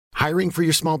Hiring for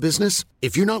your small business?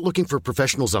 If you're not looking for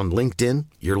professionals on LinkedIn,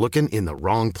 you're looking in the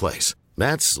wrong place.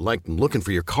 That's like looking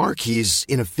for your car keys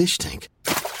in a fish tank.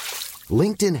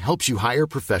 LinkedIn helps you hire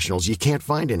professionals you can't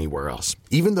find anywhere else,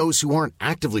 even those who aren't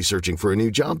actively searching for a new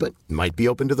job but might be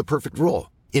open to the perfect role.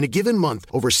 In a given month,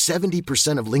 over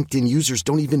 70% of LinkedIn users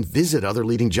don't even visit other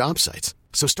leading job sites.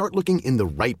 So start looking in the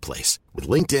right place. With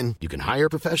LinkedIn, you can hire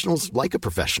professionals like a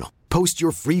professional. Post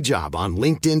your free job on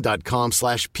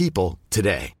linkedin.com/people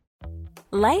today.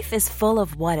 Life is full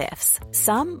of what-ifs.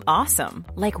 Some awesome,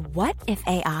 like what if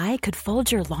AI could fold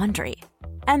your laundry?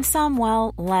 And some,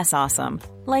 well, less awesome,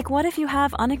 like what if you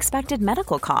have unexpected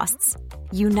medical costs?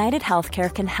 United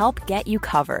Healthcare can help get you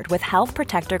covered with Health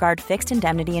Protector Guard fixed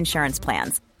indemnity insurance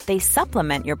plans. They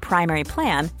supplement your primary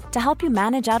plan to help you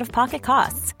manage out-of-pocket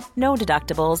costs. No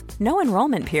deductibles, no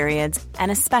enrollment periods,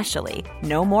 and especially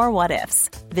no more what-ifs.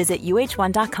 Visit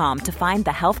uh1.com to find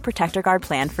the Health Protector Guard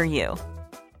plan for you.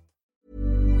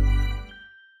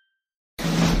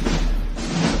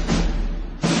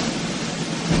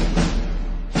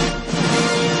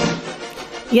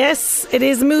 Yes, it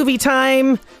is movie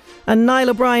time, and Niall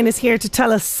O'Brien is here to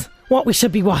tell us what we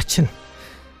should be watching.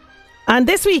 And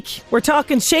this week, we're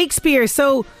talking Shakespeare.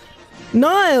 So,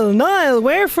 Niall,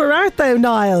 wherefore art thou,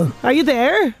 Niall? Are you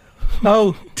there?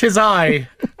 Oh, 'tis I,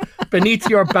 beneath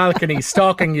your balcony,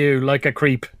 stalking you like a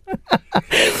creep.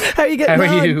 How are you getting on?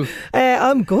 How are you?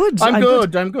 I'm good.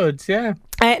 I'm good, yeah.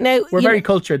 Now, we're very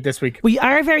cultured this week. We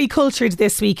are very cultured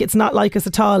this week. It's not like us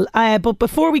at all. But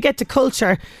before we get to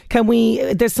culture,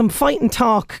 there's some fight and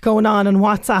talk going on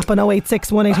WhatsApp on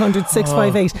 086 1800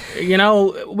 658. You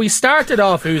know, we started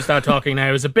off Who's That Talking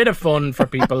Now as a bit of fun for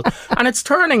people, and it's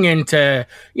turning into,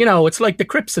 it's like the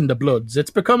Crips and the Bloods. It's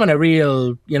becoming a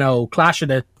real, clash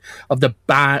of the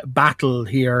battle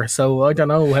here. So I don't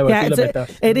know how I feel about that.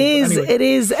 It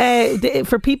is.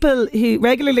 For people who,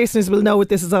 regular listeners will know what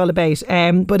this is all about.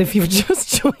 But if you've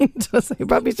just joined us, I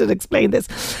probably should explain this.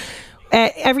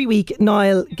 Every week,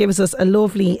 Niall gives us a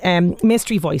lovely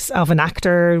mystery voice of an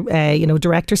actor,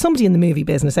 director, somebody in the movie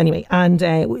business anyway. And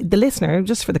the listener,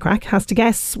 just for the crack, has to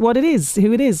guess what it is,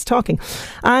 who it is talking.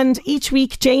 And each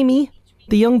week, Jamie,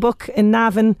 the young buck in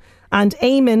Navan, and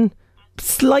Eamon,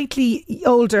 slightly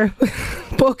older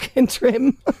buck in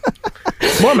trim.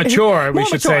 More mature, we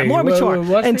should say. More mature.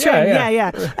 And trim,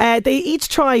 yeah. They each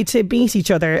try to beat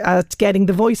each other at getting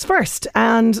the voice first.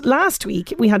 And last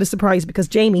week we had a surprise because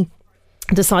Jamie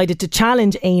decided to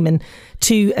challenge Eamon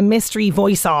to a mystery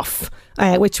voice off,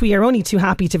 which we are only too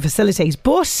happy to facilitate.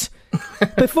 But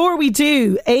before we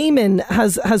do, Eamon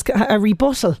has a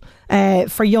rebuttal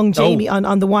for young Jamie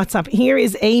on the WhatsApp. Here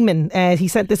is Eamon. He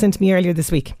sent this in to me earlier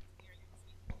this week.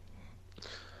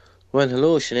 Well,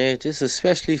 hello, Sinead. This is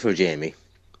especially for Jamie.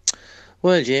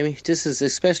 Well, Jamie, this is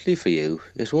especially for you.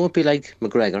 It won't be like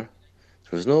McGregor.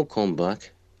 There's no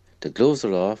comeback. The gloves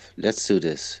are off. Let's do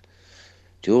this.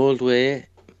 The old way.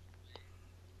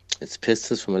 It's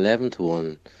pistols from 11 to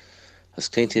 1. As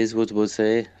Clint Eastwood would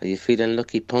say, are you feeling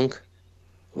lucky, punk?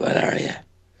 Well, are you?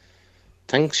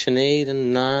 Thanks, Sinead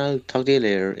and Niall. Talk to you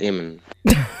later, Eamon.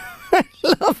 I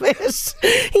love it.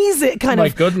 He's got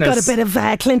a bit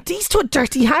of Clint Eastwood,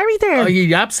 Dirty Harry there. Oh,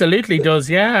 he absolutely does,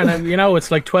 yeah. And it's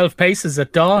like 12 paces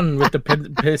at dawn with the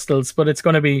pistols, but it's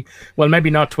going to be, well, maybe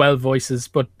not 12 voices,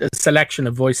 but a selection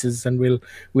of voices, and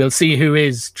we'll see who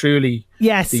is truly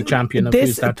the champion of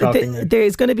Who's That Talking Now.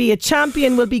 There's going to be a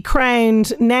champion will be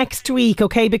crowned next week,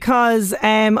 okay? Because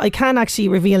I can actually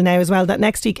reveal now as well that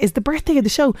next week is the birthday of the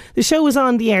show. The show was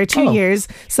on the air 2 years,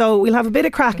 so we'll have a bit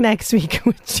of crack next week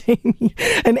with Jamie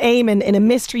and Eamon in a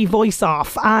mystery voice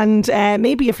off. And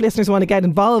maybe if listeners want to get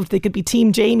involved, they could be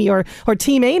Team Jamie or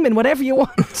Team Eamon, whatever you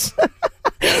want.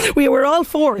 We were all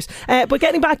for it. But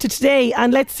getting back to today,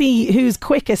 and let's see who's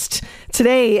quickest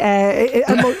today,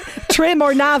 Trim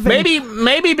or Navan.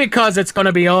 Maybe because it's going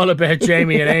to be all about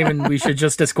Jamie and Eamon, we should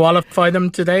just disqualify them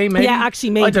today. Maybe. Yeah, actually,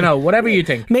 maybe. I don't know. Whatever you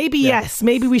think. Maybe yes.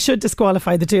 Maybe we should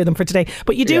disqualify the two of them for today.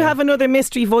 But you do have another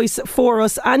mystery voice for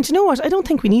us, and you know what? I don't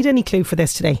think we need any clue for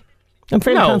this today. I'm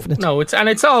fairly confident. No,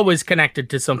 it's always connected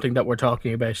to something that we're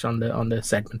talking about on the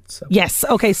segment. So. Yes.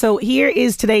 Okay. So here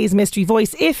is today's mystery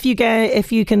voice. If you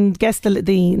can guess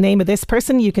the name of this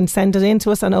person, you can send it in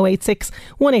to us on 086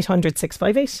 1800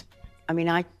 658. I mean,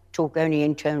 I talk only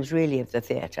in terms really of the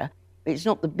theatre. It's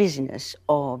not the business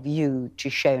of you to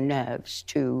show nerves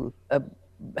to a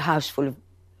house full of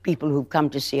people who've come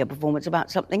to see a performance about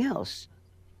something else.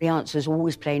 The answer is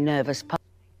always play nervous.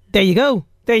 There you go.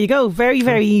 There you go. Very,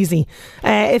 very easy.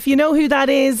 If you know who that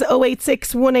is,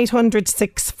 086 1800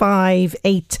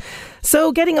 658.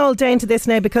 So getting all down to this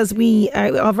now, because we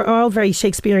are all very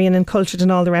Shakespearean and cultured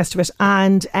and all the rest of it.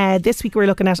 And this week we're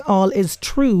looking at All Is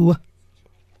True.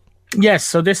 Yes,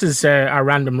 so this is our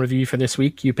random review for this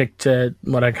week. You picked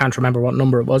what I can't remember what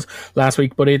number it was last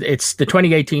week, but it's the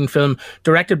 2018 film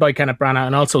directed by Kenneth Branagh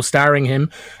and also starring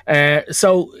him.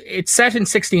 So it's set in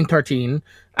 1613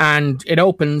 and it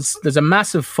opens. There's a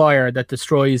massive fire that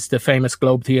destroys the famous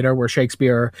Globe Theatre where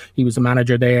Shakespeare, he was the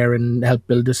manager there and helped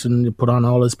build this and put on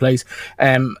all his plays.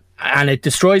 And it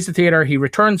destroys the theatre. He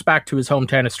returns back to his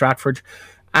hometown of Stratford.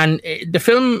 And the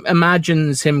film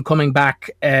imagines him coming back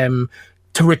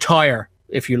to retire,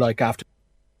 if you like, after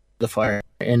the fire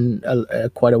in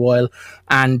quite a while.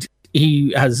 And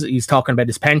he's talking about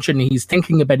his pension. He's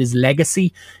thinking about his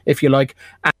legacy, if you like.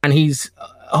 And he's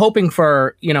hoping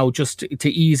for, just to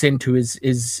ease into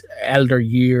his elder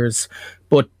years.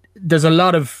 But there's a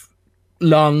lot of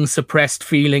long suppressed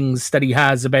feelings that he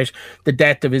has about the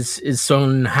death of his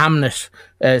son Hamnet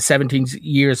 17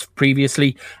 years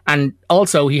previously. And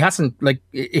also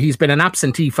he's been an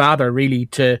absentee father really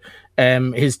to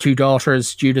his two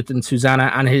daughters, Judith and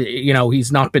Susanna, and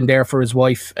he's not been there for his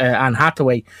wife, Anne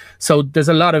Hathaway. So there's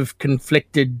a lot of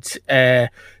conflicted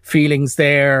feelings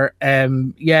there.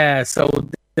 So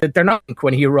they're not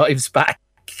when he arrives back.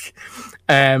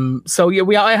 I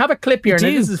have a clip here. Now,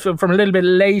 this is from a little bit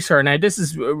later. Now,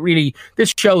 this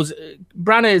shows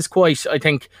Branagh is quite, I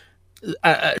think,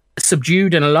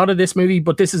 subdued in a lot of this movie,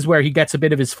 but this is where he gets a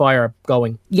bit of his fire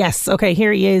going. Yes, okay,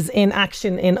 here he is in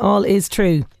action in All Is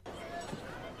True.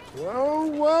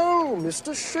 Well,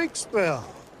 Mr. Shakespeare.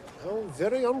 How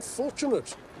very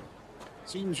unfortunate.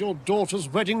 Seems your daughter's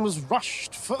wedding was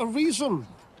rushed for a reason.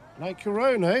 Like your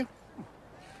own, eh?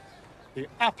 The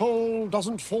apple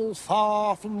doesn't fall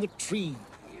far from the tree.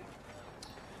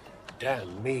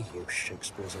 Damn me, you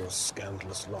Shakespeares are a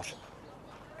scandalous lot.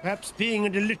 Perhaps being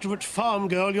an illiterate farm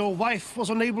girl, your wife was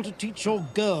unable to teach your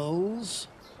girls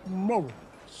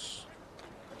morals.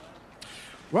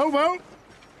 Well,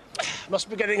 must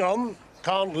be getting on.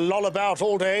 Can't loll about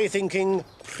all day thinking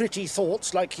pretty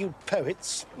thoughts like you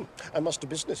poets. I must do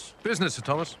business. Business, Sir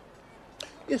Thomas?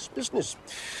 Yes, business.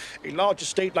 A large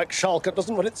estate like Schalke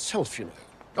doesn't run itself, you know.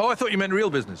 Oh, I thought you meant real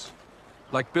business.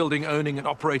 Like building, owning and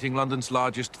operating London's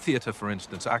largest theatre, for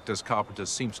instance. Actors, carpenters,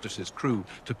 seamstresses, crew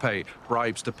to pay,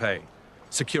 bribes to pay,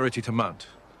 security to mount,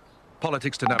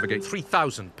 politics to navigate.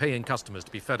 3,000 paying customers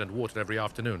to be fed and watered every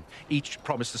afternoon. Each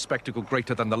promised a spectacle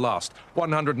greater than the last.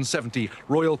 170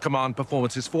 Royal Command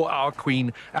performances for our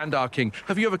Queen and our King.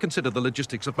 Have you ever considered the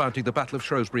logistics of mounting the Battle of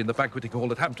Shrewsbury in the banqueting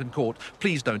hall at Hampton Court?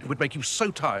 Please don't. It would make you so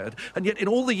tired. And yet in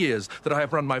all the years that I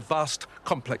have run my vast,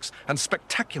 complex and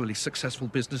spectacularly successful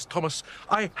business, Thomas,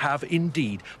 I have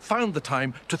indeed found the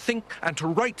time to think and to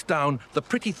write down the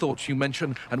pretty thoughts you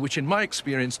mention and which in my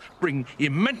experience bring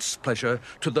immense pleasure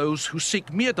to those who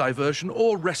seek mere diversion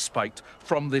or respite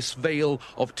from this vale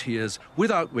of tears,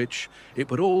 without which it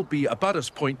would all be about as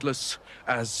pointless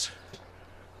as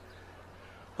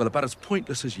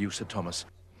you, Sir Thomas.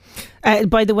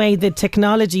 By the way, the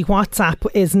technology WhatsApp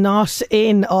is not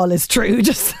in All Is True.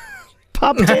 Just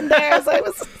popped in there as I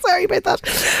was sorry about that.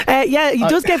 He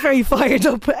does get very fired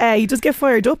up. He does get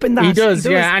fired up in that. He does.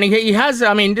 And he has,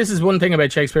 I mean, this is one thing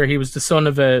about Shakespeare. He was the son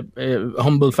of a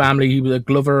humble family. He was a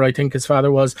glover, I think his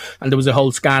father was, and there was a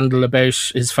whole scandal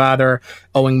about his father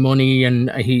owing money, and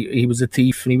he was a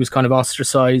thief and he was kind of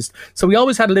ostracised. So he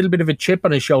always had a little bit of a chip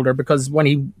on his shoulder, because when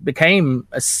he became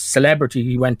a celebrity,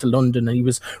 he went to London and he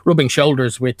was rubbing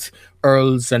shoulders with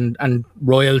earls and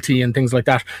royalty and things like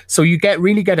that. So you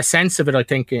really get a sense of it, I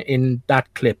think, in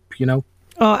that clip, you know.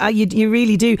 Oh, you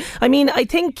really do. I mean, I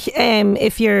think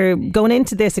if you're going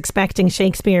into this expecting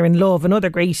Shakespeare in Love,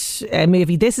 another great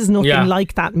movie, this is nothing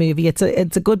like that movie. It's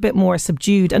a good bit more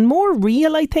subdued and more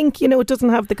real, I think. You know, it doesn't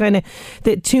have the kind of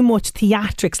too much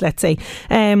theatrics, let's say.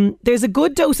 There's a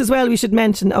good dose as well, we should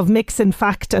mention, of mixing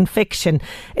fact and fiction.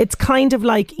 It's kind of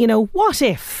like, you know, what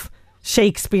if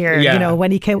Shakespeare, you know, when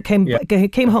he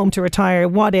came home to retire,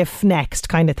 what if next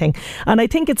kind of thing. And I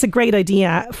think it's a great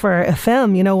idea for a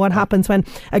film. You know, what happens when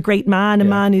a great man, a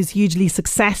man who's hugely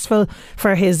successful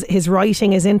for his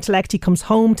writing, his intellect, he comes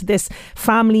home to this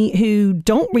family who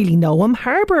don't really know him,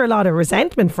 harbour a lot of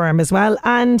resentment for him as well,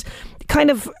 and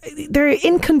kind of they're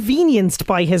inconvenienced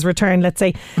by his return, let's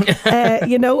say.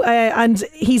 And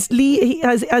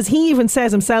as he even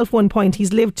says himself one point,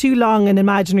 he's lived too long in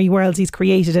imaginary worlds he's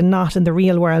created and not in the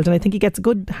real world. And I think he gets a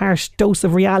good harsh dose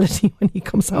of reality when he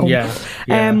comes home.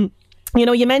 You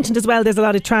know, you mentioned as well there's a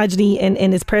lot of tragedy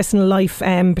in his personal life,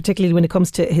 particularly when it comes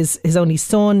to his only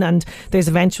son, and there's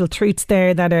eventual truths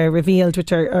there that are revealed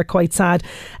which are quite sad.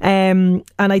 And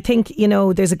I think, you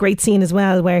know, there's a great scene as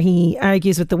well where he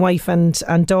argues with the wife and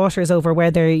daughters over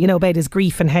whether, you know, about his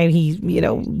grief and how he, you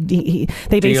know, they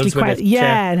basically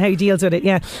and how he deals with it.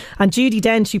 Yeah. And Judi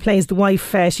Dench, who plays the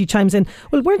wife, she chimes in,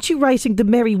 well, weren't you writing The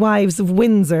Merry Wives of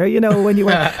Windsor, you know, when you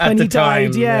were when he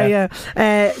died? Yeah.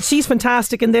 She's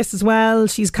fantastic in this as well.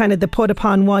 She's kind of the put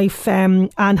upon wife, Anne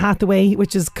Hathaway,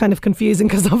 which is kind of confusing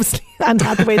because obviously Anne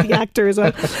Hathaway, the actor as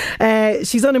well,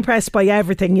 she's unimpressed by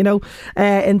everything, you know,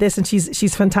 in this, and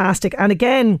she's fantastic. And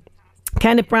again,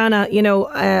 Kenneth Branagh, you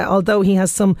know, although he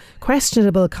has some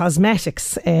questionable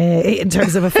cosmetics in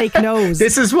terms of a fake nose.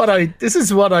 This is what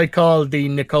I call the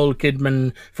Nicole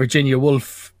Kidman Virginia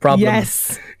Woolf problem.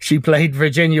 Yes. She played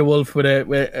Virginia Woolf with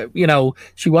you know,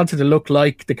 she wanted to look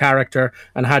like the character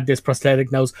and had this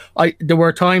prosthetic nose. There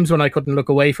were times when I couldn't look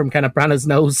away from Kenneth Branagh's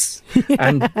nose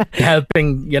and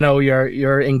helping, you know,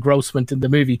 your engrossment in the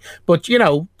movie. But, you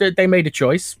know, they made a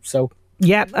choice, so...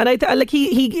 Yeah, and I like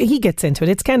he gets into it.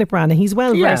 It's Kenneth Branagh. He's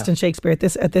well versed in Shakespeare at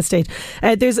this stage.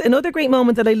 There's another great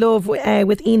moment that I love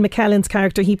with Ian McKellen's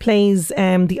character. He plays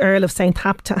the Earl of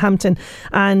Southampton,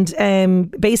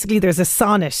 and basically there's a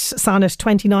sonnet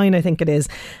 29, I think it is,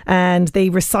 and they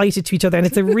recite it to each other, and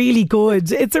it's a really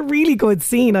good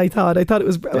scene. I thought it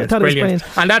was brilliant.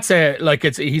 And that's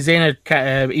he's in it,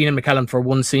 Ian McKellen, for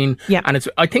one scene, and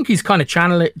I think he's kind of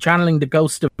channeling the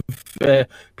ghost of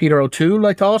Peter O'Toole,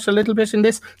 I thought, a little bit in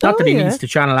this. Not that he needs to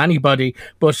channel anybody,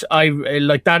 but I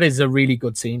like that is a really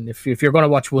good scene. If you're going to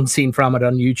watch one scene from it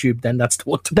on YouTube, then that's the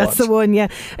one to watch. That's the one, yeah.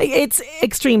 It's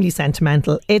extremely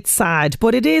sentimental. It's sad,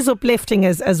 but it is uplifting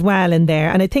as well in there.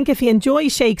 And I think if you enjoy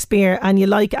Shakespeare and you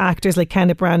like actors like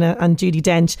Kenneth Branagh and Judi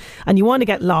Dench, and you want to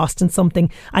get lost in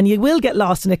something, and you will get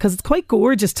lost in it because it's quite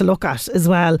gorgeous to look at as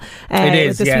well. It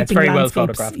is, yeah. It's very well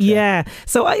photographed. Yeah.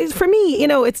 So for me, you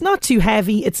know, it's not too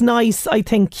heavy. It's nice. I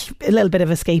think a little bit of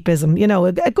escapism. You know,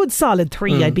 a good solid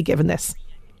 3 I'd be giving this.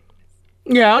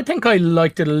 Yeah, I think I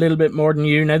liked it a little bit more than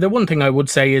you. Now, the one thing I would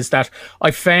say is that I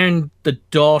found the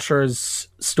daughter's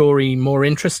story more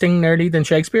interesting nearly than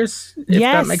Shakespeare's, if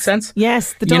that makes sense.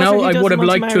 Yes, the daughter, you know, I would have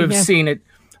liked to have seen it.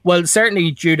 Well,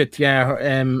 certainly Judith,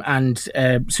 and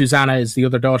Susanna is the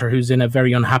other daughter who's in a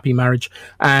very unhappy marriage.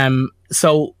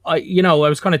 So I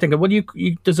was kind of thinking, well,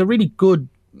 there's a really good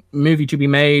movie to be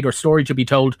made or story to be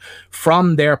told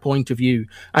from their point of view.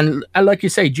 And like you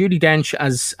say, Judi Dench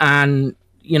as Anne,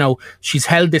 you know, she's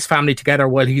held this family together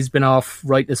while he's been off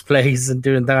writing his plays and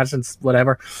doing that and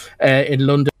whatever in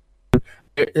London.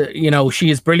 You know, she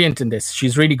is brilliant in this.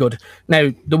 She's really good. Now,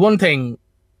 the one thing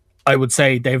I would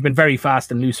say, they've been very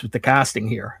fast and loose with the casting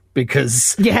here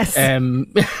because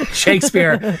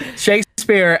Shakespeare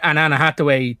and Anna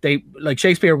Hathaway,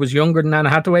 Shakespeare was younger than Anna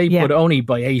Hathaway, but only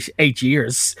by eight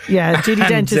years. Yeah, Judi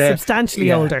Dench is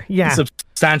substantially older. Yeah,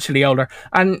 substantially older.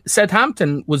 And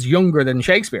Southampton was younger than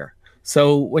Shakespeare.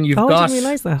 So when you've got Ian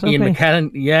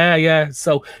McKellen,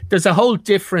 so there's a whole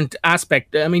different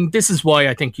aspect. I mean, this is why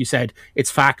I think you said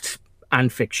it's fact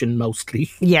and fiction mostly.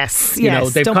 Yes, you know,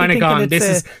 they've kind of gone.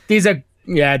 These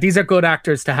are good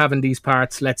actors to have in these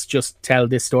parts. Let's just tell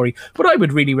this story. But I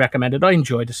would really recommend it. I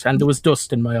enjoyed it, and there was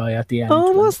dust in my eye at the end.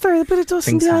 Oh, was there a bit of dust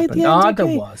in the eye at the end? There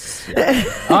was. Yeah.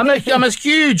 I'm a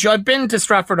huge. I've been to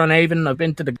Stratford-on-Avon. I've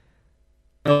been to the.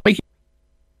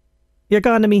 You're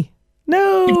gone to me.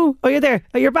 No. Oh, you're there.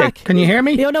 Oh, you're back. Can you hear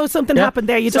me? No, something happened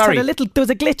there. You just had there was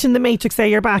a glitch in the matrix there.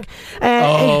 You're back.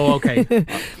 Okay.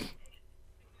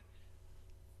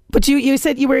 But you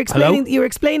said you were explaining. Hello? You were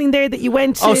explaining there that you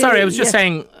went to... Oh, sorry. I was just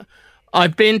saying,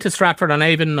 I've been to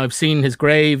Stratford-on-Avon. I've seen his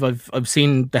grave. I've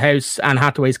seen the house, Anne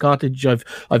Hathaway's cottage. I've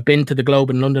been to the Globe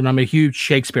in London. I'm a huge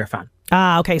Shakespeare fan.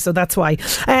 Ah, okay, so that's why.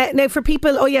 Now, for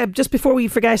people... just before we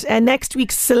forget, next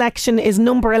week's selection is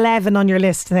number 11 on your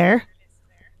list there.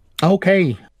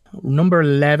 Okay, number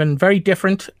 11. Very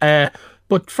different.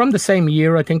 But from the same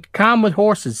year, I think, Calm with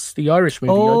Horses, the Irish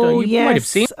movie. Oh, you might have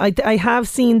seen it. I have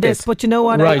seen this, but you know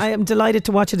what? Right. I am delighted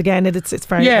to watch it again. It's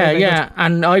very, very good.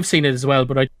 And I've seen it as well,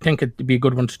 but I think it'd be a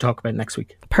good one to talk about next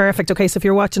week. Perfect. Okay, so if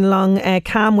you're watching along,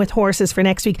 Calm with Horses for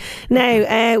next week.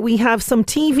 Now, we have some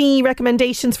TV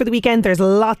recommendations for the weekend. There's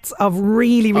lots of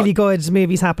really, really good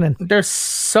movies happening. There's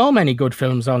so many good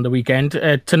films on the weekend.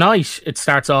 Tonight, it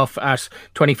starts off at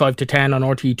 25 to 10 on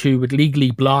RTE2 with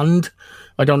Legally Blonde.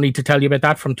 I don't need to tell you about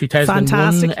that, from 2001.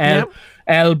 Fantastic.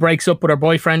 Elle breaks up with her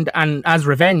boyfriend and, as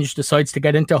revenge, decides to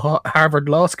get into Harvard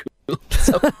Law School.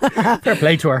 So, fair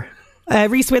play to her.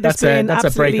 Reese Witherspoon,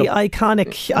 absolutely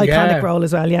iconic role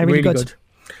as well. Yeah, really good.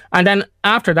 And then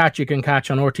after that, you can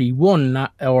catch on RT1,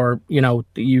 or, you know,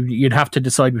 you'd have to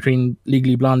decide between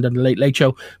Legally Blonde and The Late Late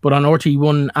Show. But on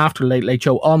RT1, after The Late Late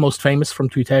Show, Almost Famous from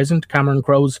 2000, Cameron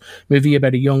Crowe's movie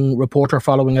about a young reporter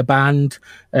following a band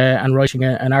and writing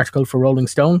an article for Rolling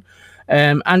Stone.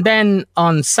 And then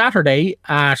on Saturday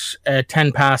at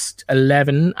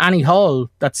 11:10, Annie Hall.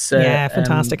 That's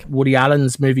fantastic. Woody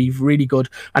Allen's movie, really good,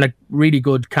 and a really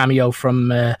good cameo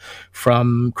from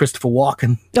Christopher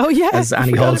Walken. Oh yeah, as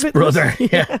Annie Hall's brother.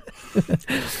 Yeah.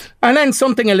 And then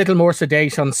something a little more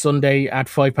sedate on Sunday at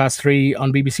 3:05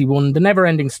 on BBC One, The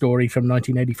Never-Ending Story from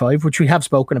 1985, which we have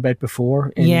spoken about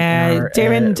before. In our,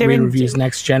 Darren reviews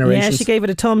Next Generation. Yeah, she gave it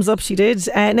a thumbs up. She did.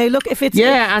 Now look, if it's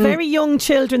very young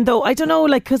children, though, I don't know,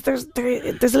 like, because there's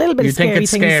a little bit of scary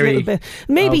things, a little bit,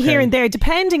 maybe here and there,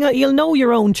 depending on, you'll know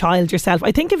your own child yourself.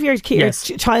 I think if your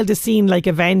child has seen like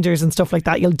Avengers and stuff like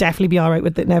that, you'll definitely be all right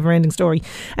with The Never-Ending Story.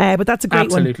 But that's a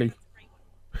great one. Absolutely.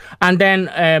 And then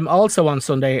also on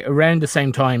Sunday, around the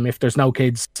same time, if there's no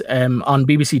kids, on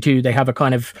BBC Two, they have a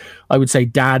kind of, I would say,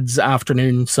 dad's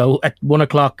afternoon. So at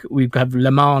 1:00, we have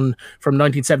Le Mans from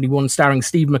 1971 starring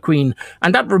Steve McQueen.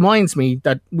 And that reminds me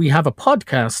that we have a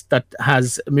podcast that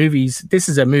has movies. This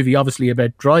is a movie, obviously,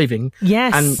 about driving.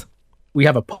 Yes. And we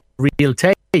have a Real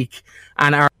Take.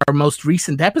 And our most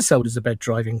recent episode is about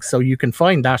driving. So you can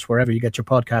find that wherever you get your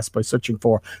podcast by searching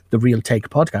for the Real Take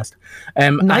podcast.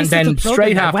 Nice, and then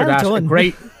straight after that, done. a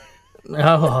great...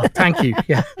 Oh, thank you.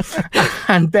 Yeah.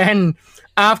 And then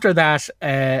after that,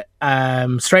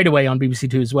 straight away on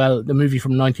BBC Two as well, the movie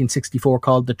from 1964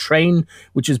 called The Train,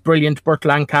 which is brilliant. Burt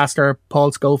Lancaster,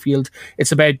 Paul Schofield.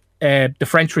 It's about the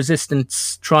French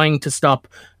resistance trying to stop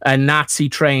a Nazi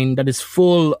train that is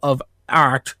full of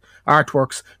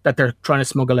artworks that they're trying to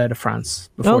smuggle out of France.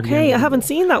 Okay, I haven't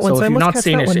seen that one, so I must catch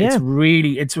that one.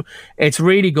 It's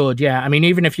really good. Yeah, I mean,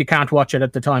 even if you can't watch it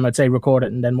at the time, I'd say record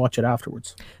it and then watch it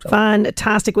afterwards. So.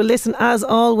 Fantastic. Well, listen, as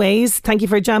always, thank you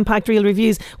for jam-packed Real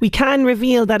Reviews. We can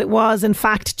reveal that it was in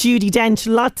fact Judi Dench.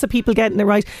 Lots of people getting it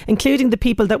right, including the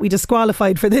people that we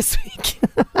disqualified for this week.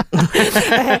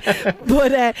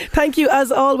 But thank you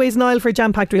as always, Niall, for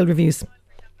jam-packed Real Reviews.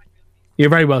 You're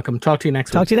very welcome. Talk to you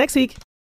next week.